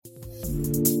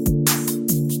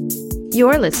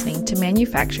You're listening to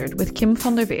Manufactured with Kim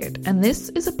van der Weerd, and this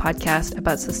is a podcast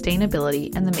about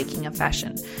sustainability and the making of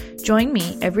fashion. Join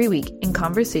me every week in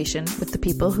conversation with the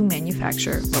people who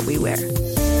manufacture what we wear.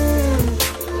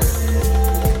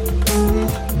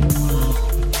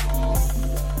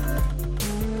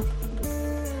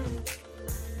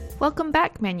 Welcome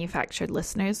back, Manufactured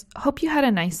listeners. Hope you had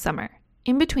a nice summer.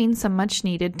 In between some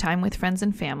much-needed time with friends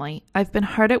and family, I've been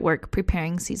hard at work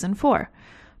preparing Season 4.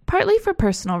 Partly for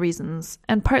personal reasons,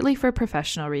 and partly for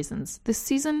professional reasons, this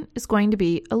season is going to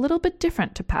be a little bit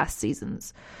different to past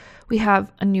seasons. We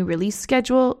have a new release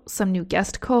schedule, some new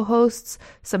guest co-hosts,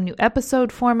 some new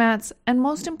episode formats, and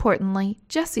most importantly,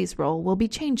 Jessie's role will be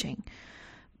changing.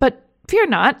 But fear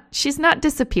not, she's not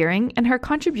disappearing, and her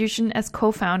contribution as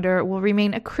co-founder will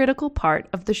remain a critical part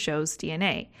of the show's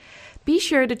DNA. Be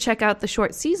sure to check out the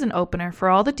short season opener for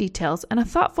all the details and a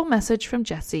thoughtful message from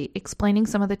Jessie explaining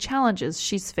some of the challenges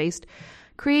she's faced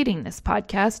creating this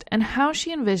podcast and how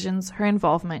she envisions her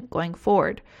involvement going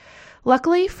forward.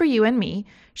 Luckily for you and me,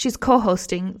 she's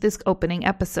co-hosting this opening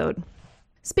episode.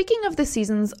 Speaking of the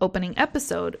season's opening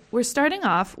episode, we're starting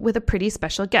off with a pretty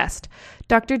special guest,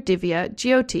 Dr. Divya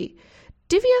Jyoti.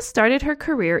 Divya started her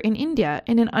career in India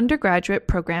in an undergraduate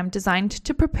program designed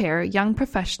to prepare young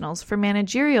professionals for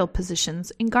managerial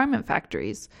positions in garment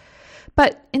factories.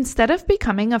 But instead of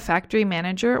becoming a factory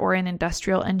manager or an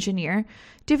industrial engineer,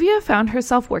 Divya found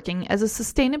herself working as a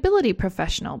sustainability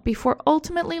professional before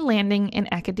ultimately landing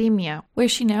in academia, where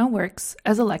she now works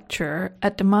as a lecturer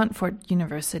at De Montfort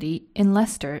University in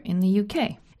Leicester in the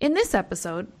UK. In this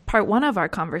episode, part 1 of our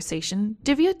conversation,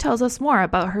 Divya tells us more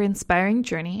about her inspiring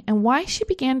journey and why she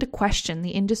began to question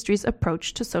the industry's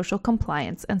approach to social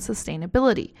compliance and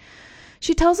sustainability.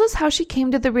 She tells us how she came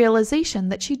to the realization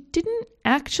that she didn't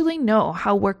actually know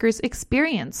how workers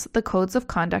experience the codes of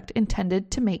conduct intended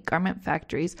to make garment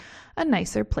factories a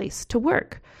nicer place to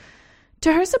work.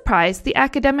 To her surprise, the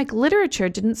academic literature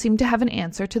didn't seem to have an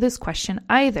answer to this question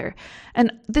either,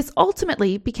 and this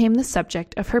ultimately became the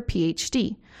subject of her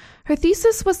PhD. Her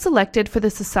thesis was selected for the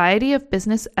Society of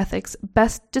Business Ethics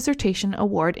Best Dissertation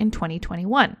Award in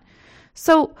 2021.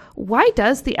 So, why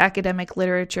does the academic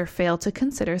literature fail to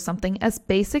consider something as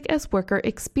basic as worker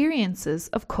experiences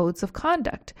of codes of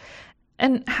conduct?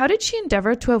 And how did she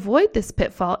endeavor to avoid this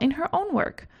pitfall in her own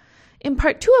work? In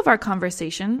part 2 of our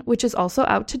conversation, which is also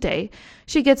out today,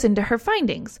 she gets into her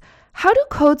findings. How do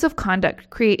codes of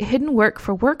conduct create hidden work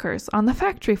for workers on the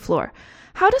factory floor?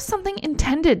 How does something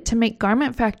intended to make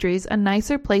garment factories a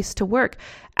nicer place to work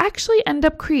actually end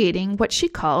up creating what she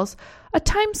calls a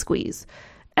time squeeze?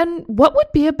 And what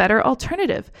would be a better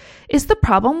alternative? Is the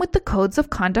problem with the codes of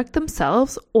conduct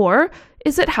themselves, or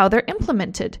is it how they're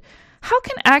implemented? How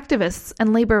can activists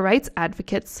and labor rights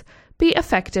advocates be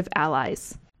effective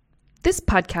allies? This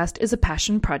podcast is a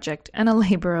passion project and a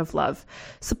labor of love.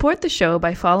 Support the show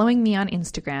by following me on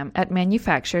Instagram at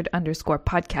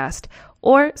manufactured_podcast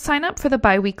or sign up for the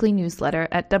bi-weekly newsletter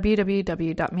at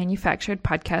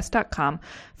www.manufacturedpodcast.com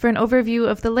for an overview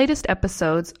of the latest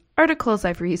episodes, articles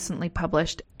I've recently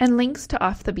published, and links to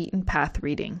Off the Beaten Path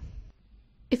reading.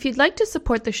 If you'd like to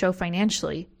support the show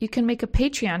financially, you can make a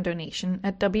Patreon donation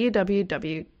at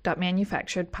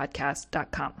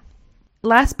www.manufacturedpodcast.com.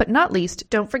 Last but not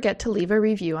least, don't forget to leave a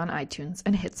review on iTunes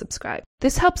and hit subscribe.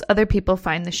 This helps other people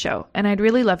find the show, and I'd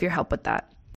really love your help with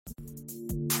that.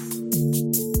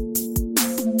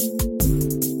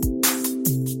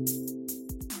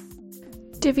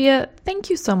 Divya,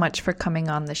 thank you so much for coming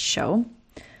on the show.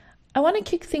 I want to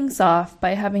kick things off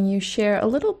by having you share a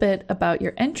little bit about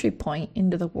your entry point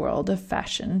into the world of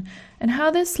fashion and how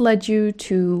this led you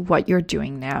to what you're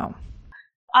doing now.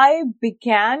 I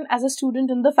began as a student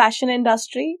in the fashion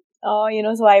industry.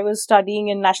 So I was studying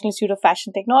in National Institute of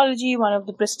Fashion Technology, one of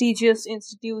the prestigious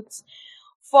institutes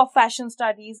for fashion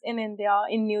studies in India,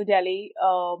 in New Delhi.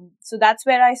 So that's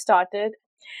where I started.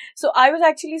 So I was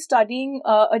actually studying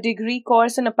a degree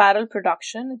course in apparel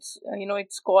production.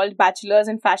 It's called Bachelor's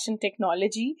in Fashion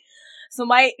Technology. So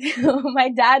my my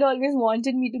dad always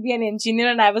wanted me to be an engineer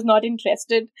and I was not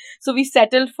interested. So we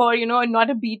settled for, not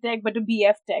a B.Tech but a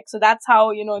B.F. Tech. So that's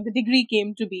how, the degree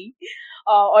came to be.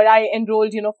 Or I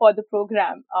enrolled, for the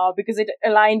program because it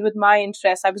aligned with my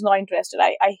interests. I was not interested.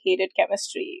 I hated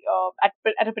chemistry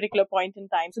at a particular point in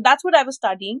time. So that's what I was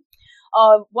studying.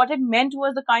 What it meant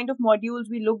was the kind of modules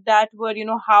we looked at were,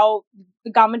 how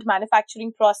the garment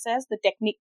manufacturing process, the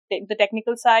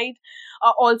technical side,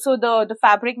 also the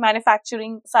fabric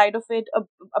manufacturing side of it, a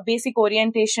basic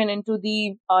orientation into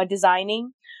the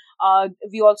designing.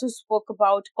 We also spoke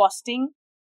about costing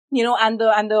and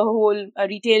the whole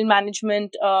retail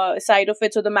management side of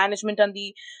it, so the management and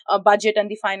the budget and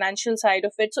the financial side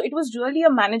of it. So it was really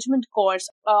a management course.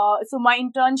 So my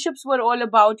internships were all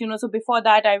about, so before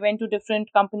that I went to different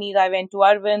companies. I went to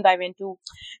Arvind, I went to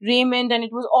Raymond, and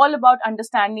it was all about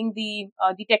understanding the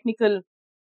technical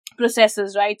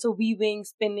processes, right? So weaving,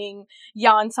 spinning,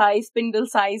 yarn size, spindle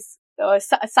size,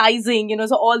 sizing,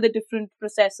 so all the different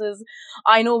processes.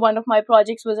 I know one of my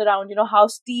projects was around, how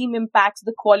steam impacts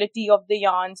the quality of the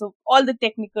yarn. So all the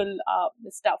technical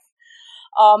stuff.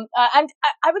 And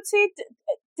I would say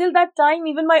till that time,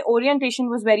 even my orientation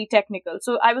was very technical.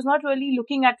 So I was not really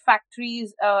looking at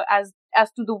factories as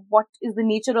to the what is the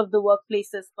nature of the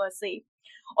workplaces per se.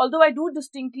 Although I do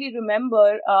distinctly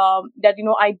remember that,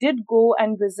 I did go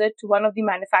and visit one of the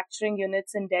manufacturing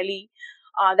units in Delhi.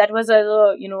 That was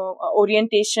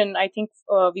orientation. I think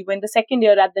we were in the second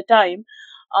year at the time.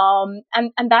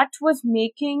 And that was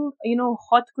making,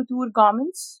 haute couture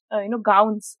garments,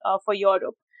 gowns for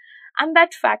Europe. And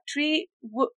that factory,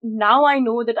 now I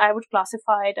know that I would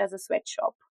classify it as a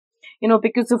sweatshop,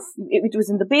 because of it was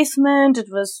in the basement. It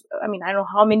was, I don't know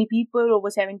how many people, over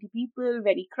 70 people,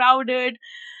 very crowded.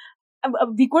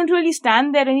 We couldn't really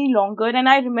stand there any longer. And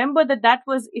I remember that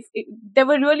was, there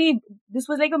were really, this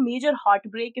was like a major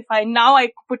heartbreak. Now I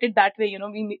put it that way,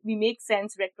 we make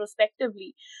sense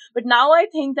retrospectively. But now I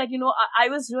think that, I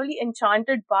was really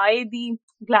enchanted by the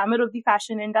glamour of the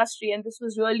fashion industry. And this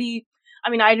was really,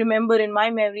 I remember in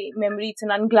my memory, it's an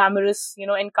unglamorous,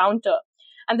 encounter.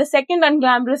 And the second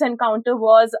unglamorous encounter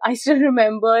was, I still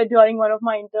remember during one of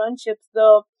my internships,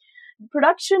 the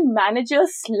production manager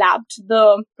slapped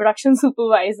the production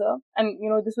supervisor. And,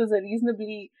 this was a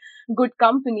reasonably good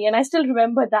company. And I still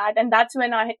remember that. And that's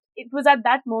when it was at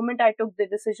that moment I took the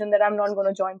decision that I'm not going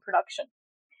to join production.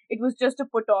 It was just a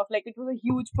put off. Like, it was a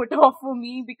huge put off for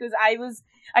me, because I was,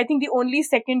 I think, the only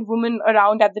second woman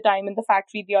around at the time in the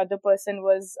factory. The other person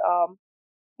was,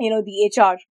 the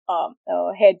HR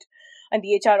head and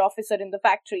the HR officer in the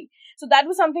factory. So that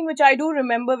was something which I do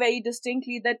remember very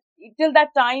distinctly, that till that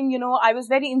time, I was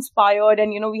very inspired.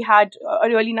 And, we had a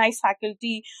really nice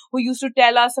faculty who used to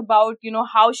tell us about,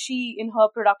 how she, in her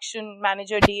production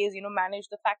manager days, managed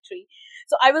the factory.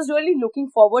 So I was really looking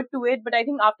forward to it. But I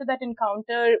think after that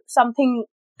encounter, something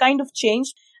kind of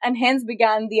changed, and hence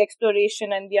began the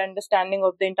exploration and the understanding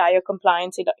of the entire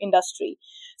compliance industry.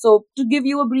 So to give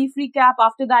you a brief recap,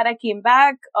 after that I came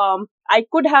back. I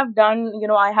could have done,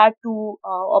 I had two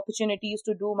opportunities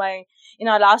to do in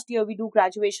our last year, we do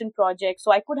graduation projects.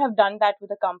 So I could have done that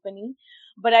with a company,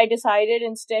 but I decided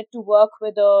instead to work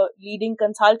with a leading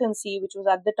consultancy, which was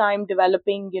at the time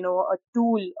developing, a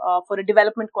tool for a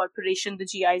development corporation, the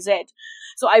GIZ.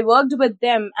 So I worked with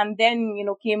them, and then,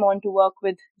 came on to work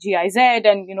with GIZ.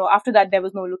 And, after that, there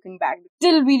was no looking back.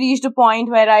 Till we reached a point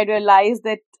where I realized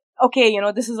that, okay,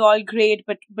 this is all great,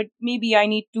 but maybe I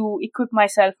need to equip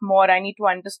myself more. I need to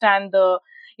understand the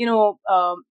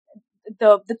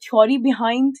theory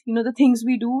behind, the things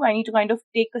we do. I need to kind of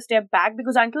take a step back,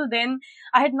 because until then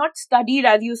I had not studied,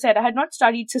 as you said, I had not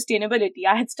studied sustainability.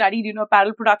 I had studied,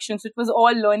 apparel production. So it was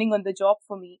all learning on the job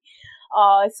for me.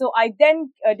 So I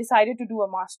then decided to do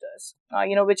a master's,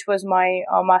 which was my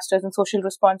master's in social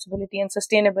responsibility and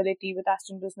sustainability with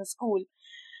Aston Business School.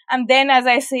 And then, as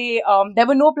I say, there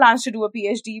were no plans to do a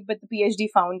PhD, but the PhD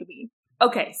found me.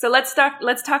 Okay, so let's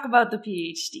talk about the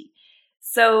PhD.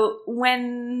 So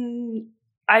when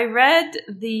I read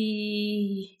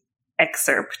the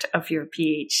excerpt of your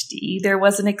PhD, there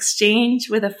was an exchange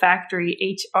with a factory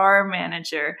HR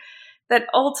manager that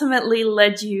ultimately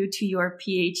led you to your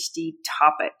PhD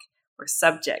topic or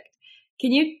subject.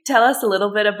 Can you tell us a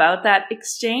little bit about that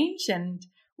exchange and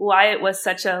why it was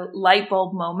such a light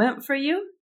bulb moment for you?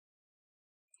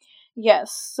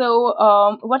 Yes. So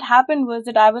what happened was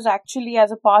that I was actually, as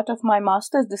a part of my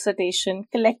master's dissertation,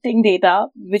 collecting data,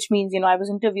 which means, I was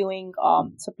interviewing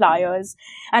suppliers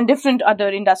and different other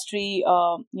industry,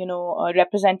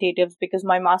 representatives, because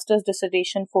my master's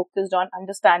dissertation focused on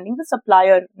understanding the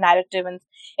supplier narrative and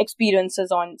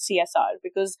experiences on CSR.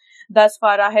 Because thus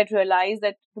far I had realized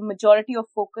that the majority of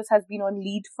focus has been on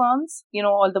lead firms,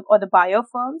 or the buyer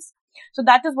firms. So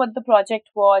that is what the project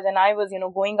was. And I was,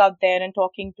 going out there and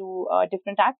talking to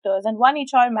different actors, and one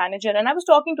HR manager, and I was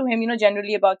talking to him,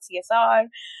 generally about CSR,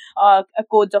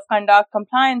 codes of conduct,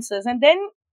 compliances. And then,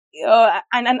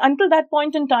 and until that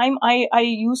point in time, I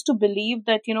used to believe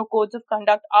that, codes of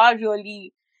conduct are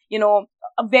really,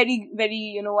 a very,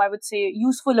 very, I would say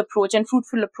useful approach and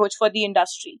fruitful approach for the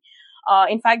industry.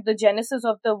 In fact, the genesis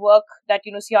of the work that,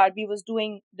 CRB was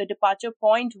doing, the departure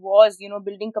point was,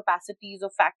 building capacities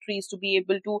of factories to be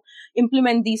able to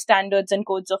implement these standards and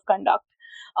codes of conduct.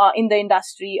 in the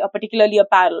industry, particularly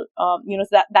apparel. So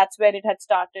that's where it had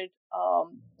started.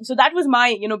 So that was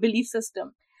my, belief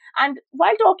system. And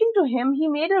while talking to him, he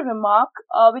made a remark,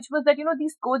 which was that,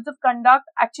 these codes of conduct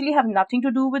actually have nothing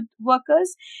to do with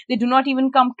workers. They do not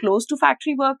even come close to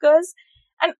factory workers.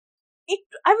 And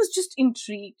I was just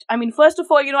intrigued. I mean, first of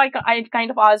all, I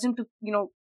kind of asked him to,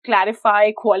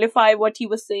 qualify what he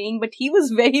was saying, but he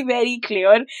was very, very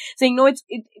clear, saying, no,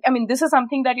 this is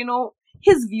something that,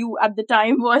 his view at the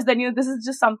time was that, this is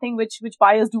just something which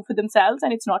buyers do for themselves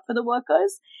and it's not for the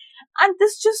workers. And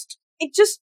it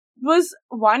just was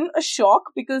a shock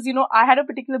because, I had a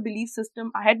particular belief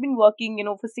system. I had been working,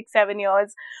 for 6-7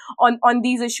 years on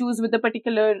these issues with a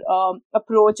particular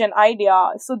approach and idea.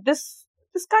 So this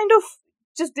kind of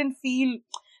just didn't feel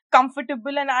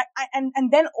comfortable.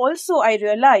 And then also I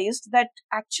realized that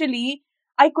actually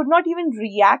I could not even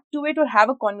react to it or have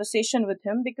a conversation with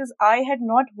him because I had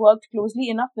not worked closely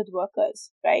enough with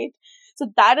workers, right? So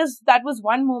that was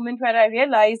one moment where I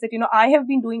realized that, I have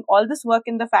been doing all this work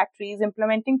in the factories,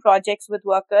 implementing projects with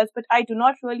workers, but I do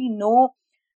not really know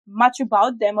much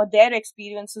about them or their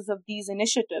experiences of these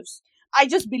initiatives. I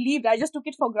just took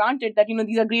it for granted that,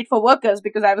 these are great for workers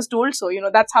because I was told so,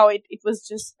 that's how it was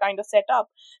just kind of set up.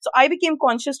 So I became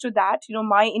conscious to that,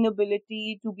 my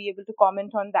inability to be able to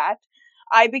comment on that.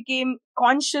 I became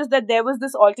conscious that there was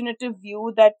this alternative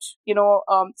view that,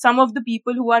 some of the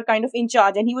people who are kind of in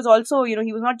charge, and he was also,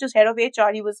 he was not just head of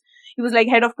HR, he was like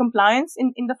head of compliance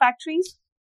in the factories.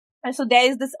 And so there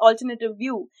is this alternative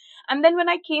view. And then when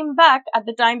I came back at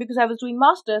the time, because I was doing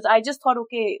masters, I just thought,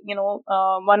 okay,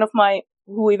 one of my,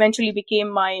 who eventually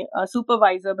became my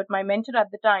supervisor, but my mentor at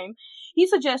the time, he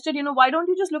suggested, why don't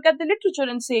you just look at the literature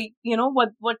and say,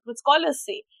 what scholars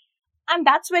say? And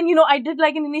that's when, I did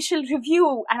like an initial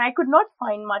review and I could not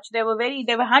find much. There were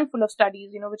a handful of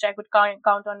studies, which I could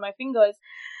count on my fingers,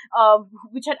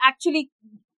 which had actually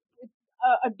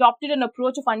adopted an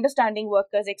approach of understanding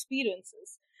workers'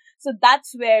 experiences. So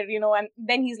that's where, and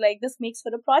then he's like, this makes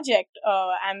for a project.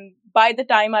 And by the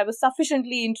time I was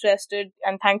sufficiently interested,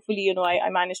 and thankfully, I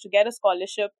managed to get a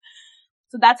scholarship.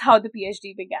 So that's how the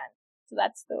PhD began. So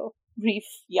that's the brief,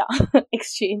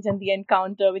 exchange and the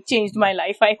encounter, which changed my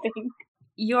life, I think.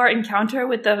 Your encounter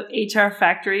with the HR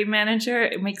factory manager,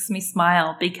 it makes me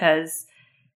smile because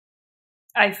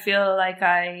I feel like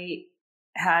I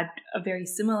had a very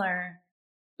similar,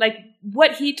 like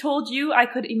what he told you, I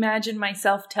could imagine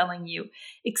myself telling you,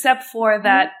 except for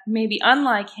that maybe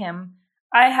unlike him,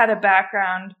 I had a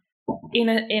background in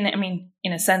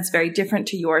a sense very different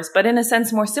to yours, but in a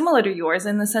sense more similar to yours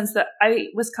in the sense that I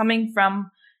was coming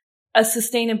from a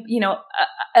sustainable,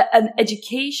 an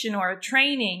education or a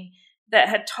training that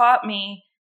had taught me,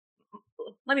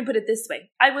 let me put it this way.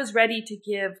 I was ready to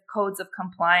give codes of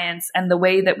compliance and the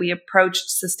way that we approached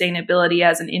sustainability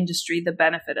as an industry the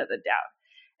benefit of the doubt.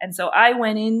 And so I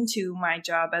went into my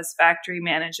job as factory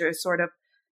manager sort of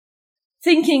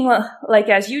thinking, like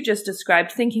as you just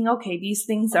described, thinking, okay, these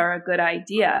things are a good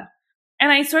idea.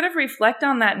 And I sort of reflect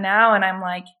on that now and I'm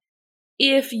like,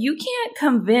 if you can't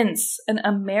convince an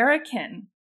American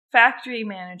factory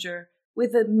manager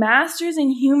with a master's in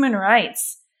human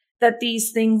rights that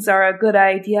these things are a good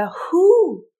idea,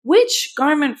 which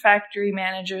garment factory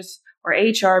managers or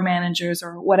HR managers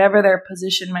or whatever their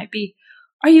position might be,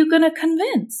 are you going to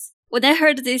convince? When I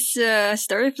heard this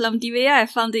story from DVI, I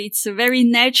found it's very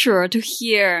natural to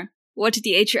hear what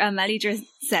the HR manager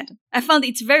said. I found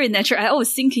it's very natural. I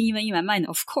was thinking even in my mind,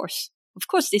 of course,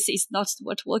 this is not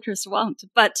what workers want.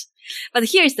 But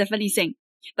here is the funny thing.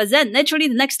 But then naturally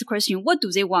the next question, what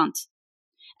do they want?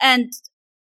 And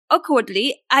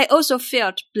awkwardly, I also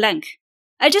felt blank.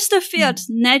 I just felt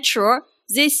natural.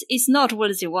 This is not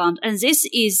what they want. And this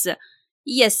is,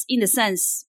 yes, in a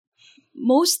sense,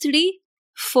 mostly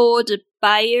for the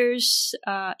buyer's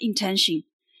intention.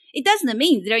 It doesn't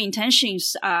mean their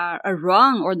intentions are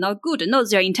wrong or not good. No,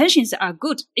 their intentions are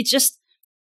good.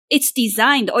 It's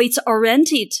designed or it's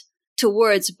oriented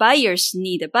towards buyer's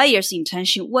need, buyer's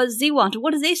intention, what they want,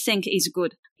 what they think is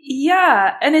good.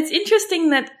 Yeah. And it's interesting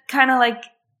that kind of like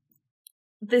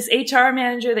this HR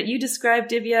manager that you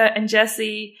described, Divya and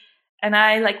Jesse, and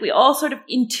I, like we all sort of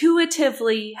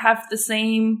intuitively have the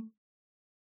same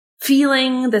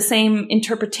feeling, the same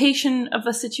interpretation of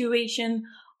a situation,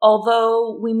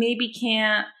 although we maybe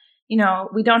can't,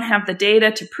 we don't have the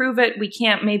data to prove it. We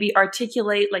can't maybe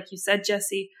articulate, like you said,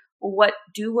 Jesse, what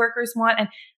do workers want? And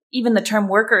even the term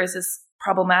workers is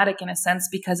problematic in a sense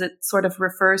because it sort of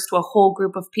refers to a whole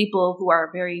group of people who are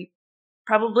very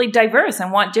probably diverse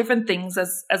and want different things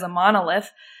as a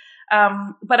monolith.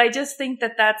 But I just think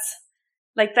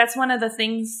that's one of the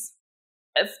things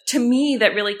to me,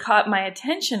 that really caught my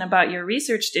attention about your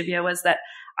research, Divya, was that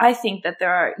I think that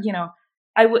there are,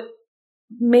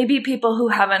 maybe people who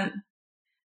haven't,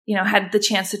 had the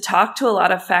chance to talk to a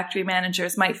lot of factory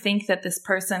managers might think that this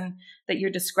person that you're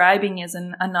describing is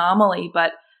an anomaly,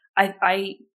 but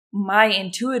my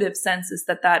intuitive sense is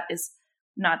that that is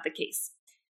not the case.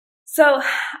 So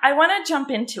I want to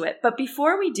jump into it, but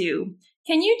before we do,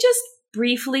 can you just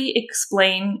briefly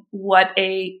explain what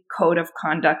a code of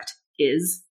conduct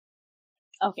is?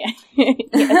 Okay.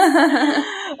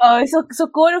 So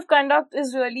code of conduct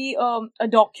is really a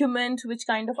document which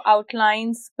kind of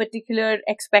outlines particular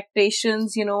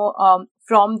expectations,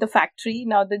 from the factory.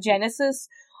 Now, the genesis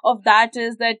of that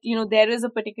is that, there is a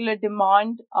particular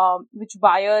demand which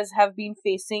buyers have been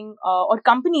facing, or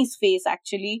companies face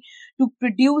actually, to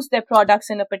produce their products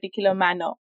in a particular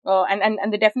manner.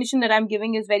 And the definition that I'm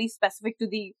giving is very specific to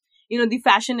the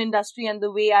fashion industry and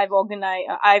the way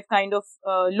I've kind of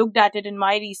looked at it in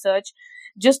my research.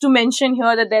 Just to mention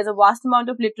here that there's a vast amount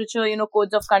of literature,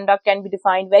 codes of conduct can be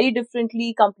defined very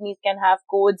differently. Companies can have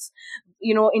codes,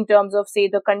 in terms of, say,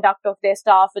 the conduct of their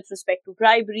staff with respect to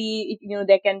bribery.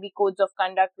 There can be codes of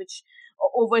conduct which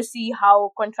oversee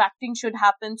how contracting should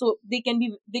happen. So they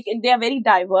are very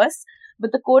diverse.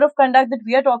 But the code of conduct that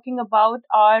we are talking about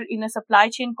are in a supply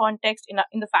chain context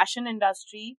in the fashion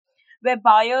industry, where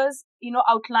buyers,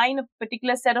 outline a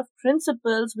particular set of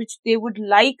principles which they would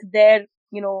like their,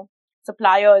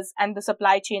 suppliers and the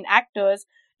supply chain actors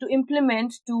to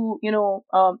implement to,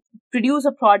 produce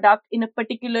a product in a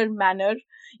particular manner,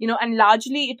 and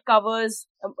largely it covers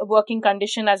a working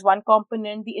condition as one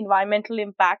component, the environmental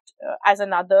impact as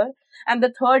another, and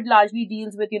the third largely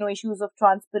deals with, issues of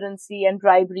transparency and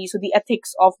bribery, so the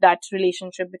ethics of that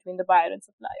relationship between the buyer and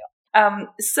supplier.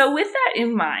 So with that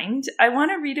in mind, I want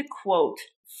to read a quote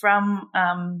from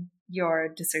your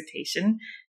dissertation,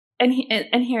 and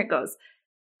here it goes.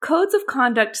 Codes of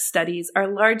conduct studies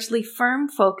are largely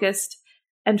firm-focused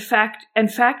and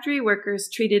factory workers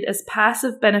treated as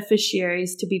passive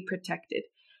beneficiaries to be protected.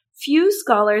 Few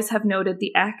scholars have noted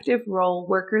the active role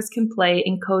workers can play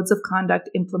in codes of conduct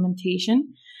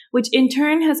implementation, which in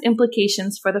turn has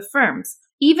implications for the firms.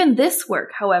 Even this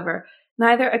work, however,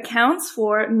 neither accounts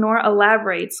for nor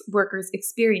elaborates workers'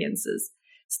 experiences.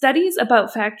 Studies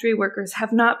about factory workers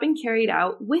have not been carried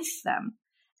out with them,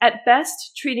 at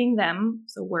best treating them,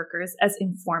 so workers, as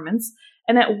informants,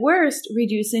 and at worst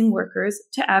reducing workers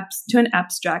to an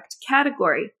abstract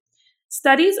category.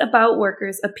 Studies about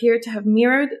workers appear to have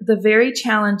mirrored the very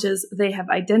challenges they have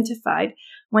identified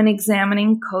when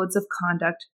examining codes of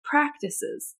conduct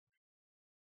practices.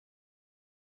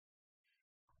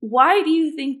 Why do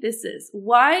you think this is?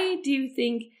 Why do you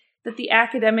think that the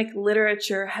academic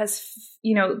literature has,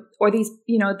 or these,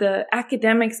 the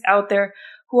academics out there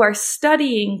who are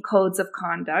studying codes of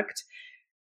conduct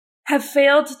have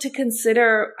failed to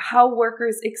consider how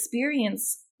workers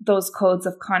experience those codes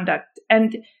of conduct?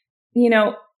 And,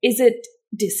 is it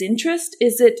disinterest?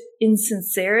 Is it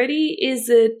insincerity? Is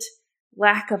it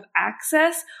lack of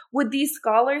access? Would these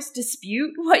scholars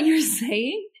dispute what you're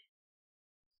saying?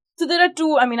 So there are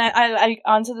two, I'll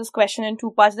answer this question in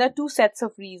two parts. There are two sets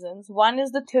of reasons. One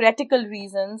is the theoretical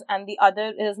reasons and the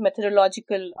other is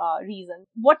methodological reasons.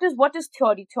 What is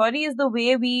theory? Theory is the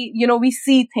way we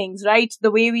see things, right? The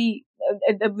way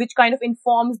which kind of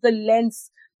informs the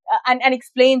lens and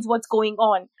explains what's going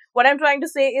on. What I'm trying to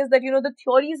say is that, the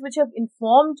theories which have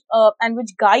informed and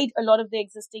which guide a lot of the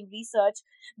existing research,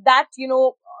 that,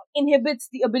 inhibits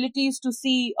the abilities to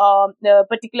see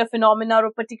particular phenomena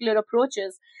or particular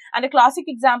approaches. And a classic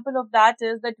example of that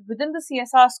is that within the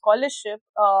CSR scholarship,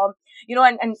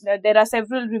 and there are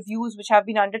several reviews which have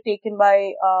been undertaken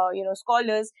by,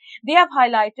 scholars, they have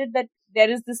highlighted that there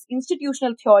is this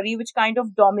institutional theory which kind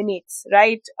of dominates,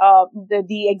 right,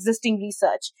 the existing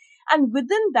research. And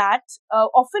within that,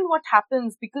 often what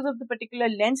happens, because of the particular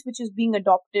lens which is being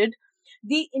adopted,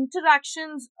 the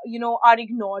interactions, are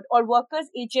ignored, or workers'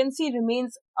 agency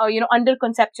remains, under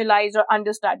conceptualized or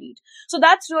understudied. So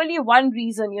that's really one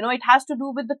reason, it has to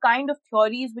do with the kind of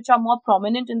theories which are more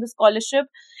prominent in the scholarship.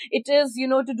 It is,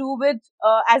 to do with,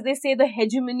 as they say, the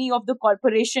hegemony of the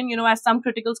corporation, as some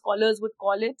critical scholars would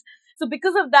call it. So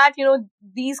because of that,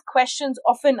 these questions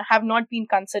often have not been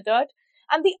considered.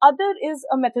 And the other is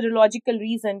a methodological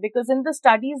reason, because in the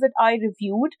studies that I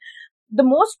reviewed, the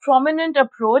most prominent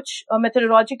approach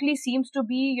methodologically seems to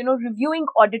be, reviewing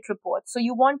audit reports. So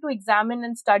you want to examine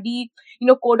and study,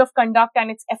 code of conduct and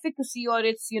its efficacy, or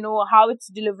its, how it's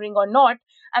delivering or not.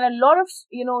 And a lot of,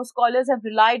 scholars have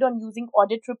relied on using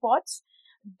audit reports.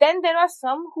 Then there are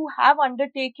some who have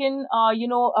undertaken,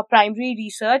 a primary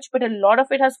research, but a lot of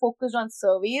it has focused on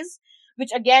surveys, which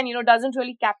again, doesn't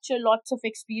really capture lots of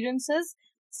experiences.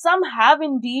 Some have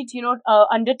indeed,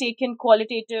 undertaken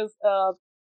qualitative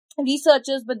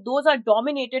researchers, but those are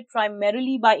dominated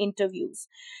primarily by interviews.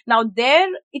 Now, there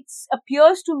it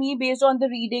appears to me, based on the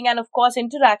reading and of course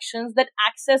interactions, that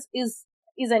access is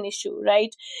an issue, right?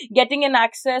 Getting an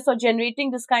access or generating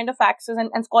this kind of access,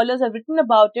 and scholars have written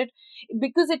about it,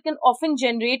 because it can often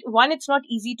generate, one, it's not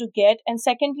easy to get, and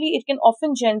secondly, it can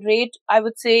often generate, I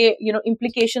would say,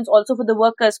 implications also for the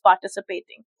workers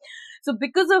participating. So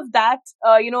because of that,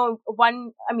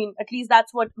 one, I mean, at least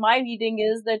that's what my reading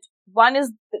is, that one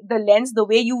is the lens, the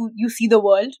way you see the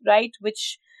world, right?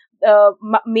 Which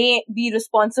may be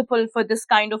responsible for this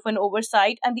kind of an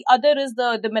oversight. And the other is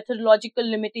the methodological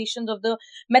limitations of the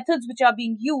methods which are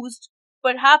being used,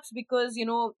 perhaps because,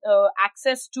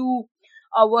 access to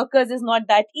workers is not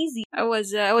that easy. I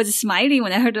was smiling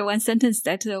when I heard one sentence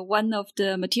that one of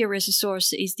the materials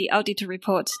source is the audit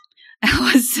report.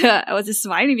 I was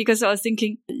smiling because I was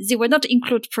thinking they will not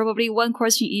include. Probably one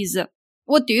question is,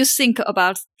 what do you think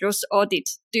about those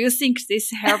audits? Do you think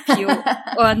this help you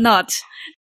or not?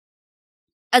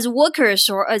 As workers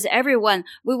or as everyone,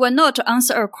 we will not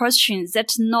answer a question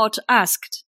that's not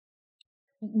asked.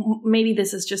 Maybe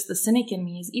this is just the cynic in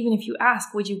me, is even if you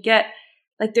ask, would you get,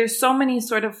 like, there's so many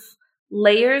sort of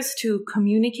layers to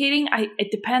communicating. It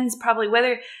depends probably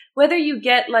whether you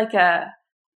get like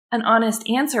an honest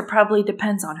answer probably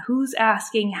depends on who's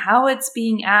asking, how it's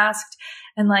being asked,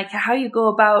 and like how you go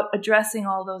about addressing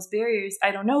all those barriers.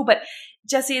 I don't know. But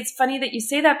Jessie, it's funny that you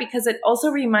say that, because it also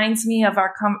reminds me of a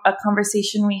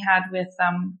conversation we had with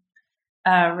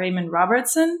Raymond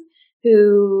Robertson,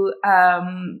 who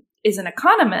is an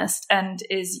economist and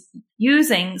is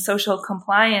using social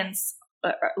compliance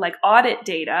like audit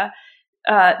data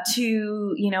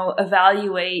to,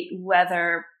 evaluate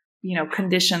whether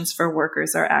conditions for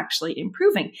workers are actually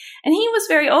improving. And he was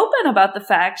very open about the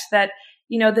fact that,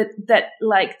 that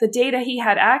like the data he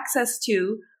had access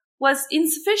to was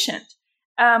insufficient.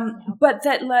 But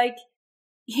that like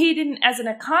he didn't, as an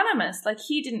economist, like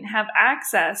he didn't have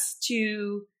access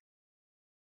to,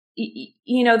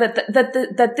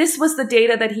 that this was the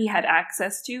data that he had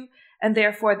access to. And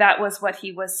therefore that was what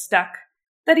he was stuck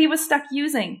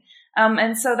using.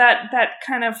 And so that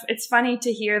kind of, it's funny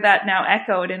to hear that now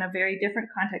echoed in a very different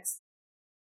context.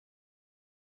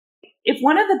 If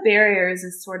one of the barriers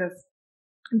is sort of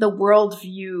the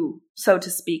worldview, so to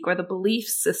speak, or the belief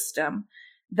system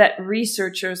that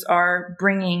researchers are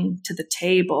bringing to the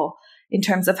table in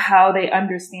terms of how they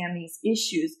understand these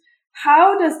issues,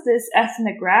 how does this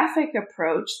ethnographic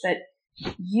approach that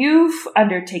you've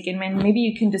undertaken, and maybe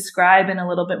you can describe in a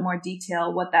little bit more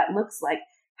detail what that looks like,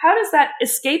 how does that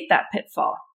escape that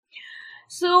pitfall?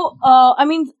 So,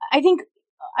 I think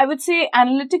I would say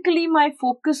analytically, my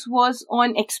focus was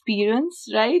on experience,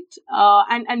 right?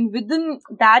 And within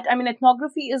that,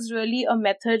 ethnography is really a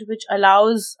method which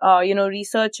allows,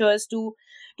 researchers to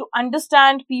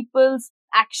understand people's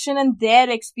action and their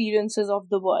experiences of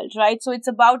the world, right? So it's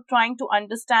about trying to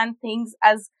understand things,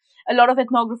 as a lot of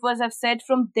ethnographers have said,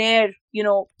 from their,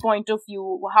 point of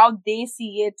view, how they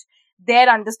see it, their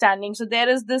understanding. So there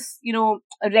is this,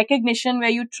 a recognition where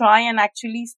you try and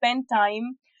actually spend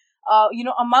time,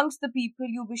 amongst the people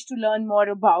you wish to learn more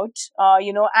about,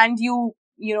 and you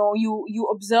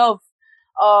observe,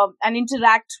 and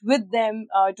interact with them,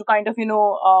 to kind of,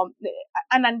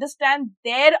 and understand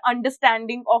their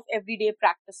understanding of everyday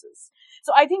practices.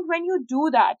 So I think when you do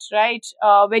that, right,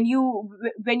 when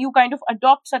you kind of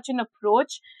adopt such an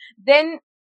approach, then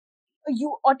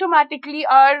you automatically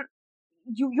are,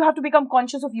 you have to become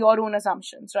conscious of your own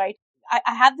assumptions, right?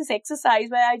 I had this exercise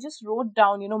where I just wrote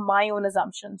down, my own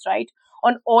assumptions, right,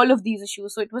 on all of these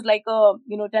issues. So it was like a,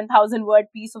 10,000 word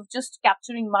piece of just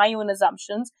capturing my own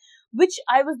assumptions, which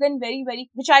I was then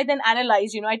which I then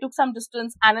analyzed, I took some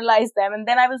distance, analyzed them. And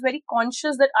then I was very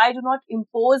conscious that I do not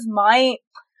impose my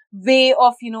way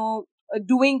of,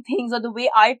 doing things, or the way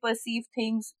I perceive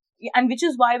things. And which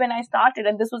is why when I started,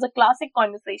 and this was a classic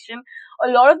conversation, a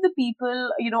lot of the people,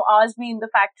 asked me in the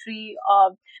factory,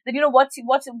 that, what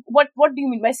do you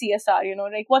mean by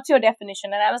CSR? Like, what's your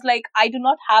definition? And I was like, I do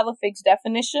not have a fixed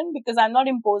definition, because I'm not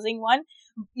imposing one.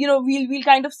 We'll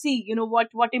kind of see,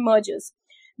 what emerges.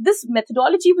 This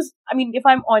methodology was, if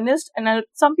I'm honest, and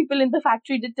some people in the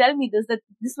factory did tell me this, that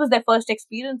this was their first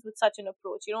experience with such an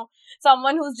approach,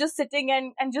 someone who's just sitting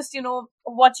and just,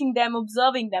 watching them,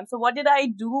 observing them. So what did I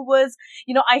do was,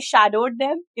 I shadowed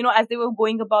them, as they were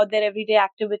going about their everyday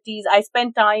activities. I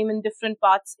spent time in different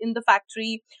parts in the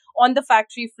factory, on the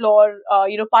factory floor,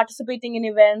 participating in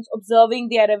events, observing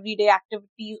their everyday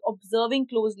activities, observing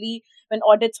closely when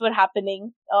audits were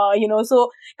happening, so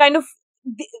kind of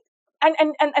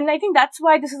and I think that's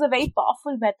why this is a very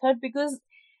powerful method, because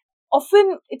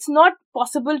often it's not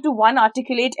possible to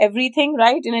articulate everything,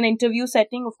 right? In an interview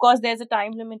setting, of course, there's a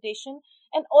time limitation.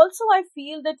 And also I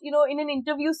feel that, in an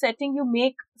interview setting, you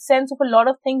make sense of a lot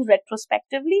of things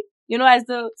retrospectively, as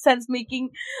the sense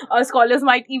making scholars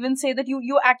might even say that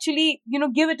you actually,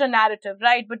 give it a narrative,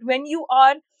 right? But when you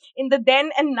are in the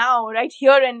then and now, right,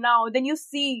 here and now, then you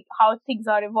see how things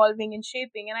are evolving and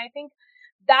shaping. And I think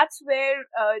that's where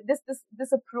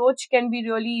this approach can be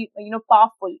really,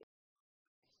 powerful.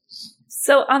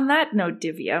 So on that note,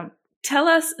 Divya, tell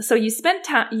us, so you spent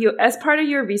time, as part of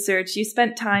your research, you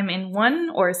spent time in one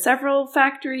or several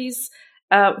factories,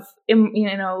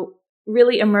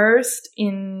 really immersed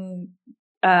in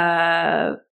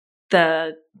the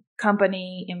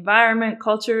company environment,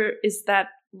 culture. Is that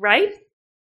right?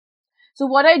 So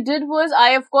what I did was,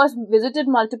 I of course visited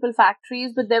multiple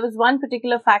factories, but there was one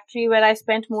particular factory where I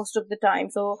spent most of the time.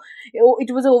 So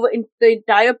it was the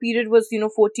entire period was,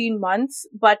 14 months,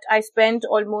 but I spent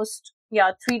almost,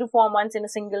 3 to 4 months in a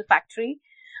single factory.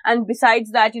 And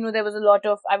besides that, there was a lot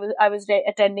of, I was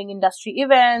attending industry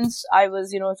events. I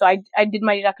was, so I did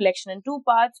my recollection in 2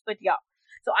 parts, but yeah.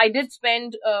 So I did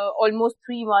spend almost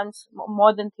 3 months,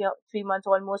 more than 3 months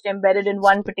almost, embedded in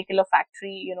one particular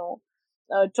factory,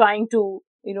 trying to,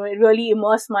 really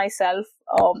immerse myself,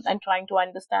 and trying to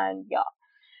understand,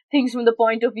 things from the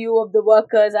point of view of the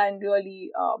workers and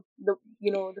really, the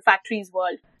factory's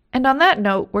world. And on that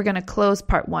note, we're going to close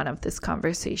part 1 of this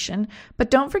conversation,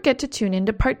 but don't forget to tune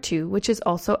into part 2, which is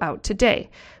also out today.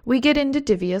 We get into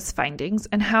Divya's findings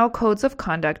and how codes of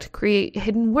conduct create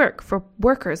hidden work for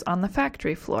workers on the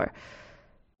factory floor.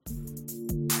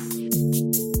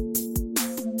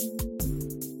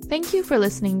 Thank you for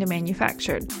listening to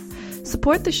Manufactured.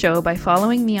 Support the show by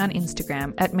following me on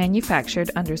Instagram at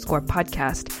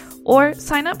manufactured_podcast, or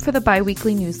sign up for the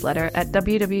bi-weekly newsletter at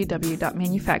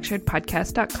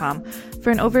www.manufacturedpodcast.com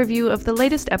for an overview of the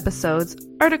latest episodes,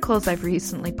 articles I've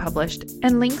recently published,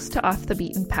 and links to Off the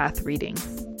Beaten Path reading.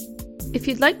 If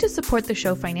you'd like to support the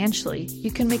show financially, you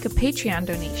can make a Patreon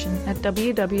donation at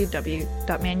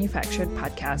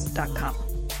www.manufacturedpodcast.com.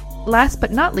 Last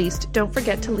but not least, don't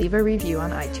forget to leave a review on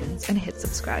iTunes and hit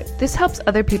subscribe. This helps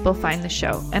other people find the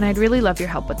show, and I'd really love your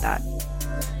help with that.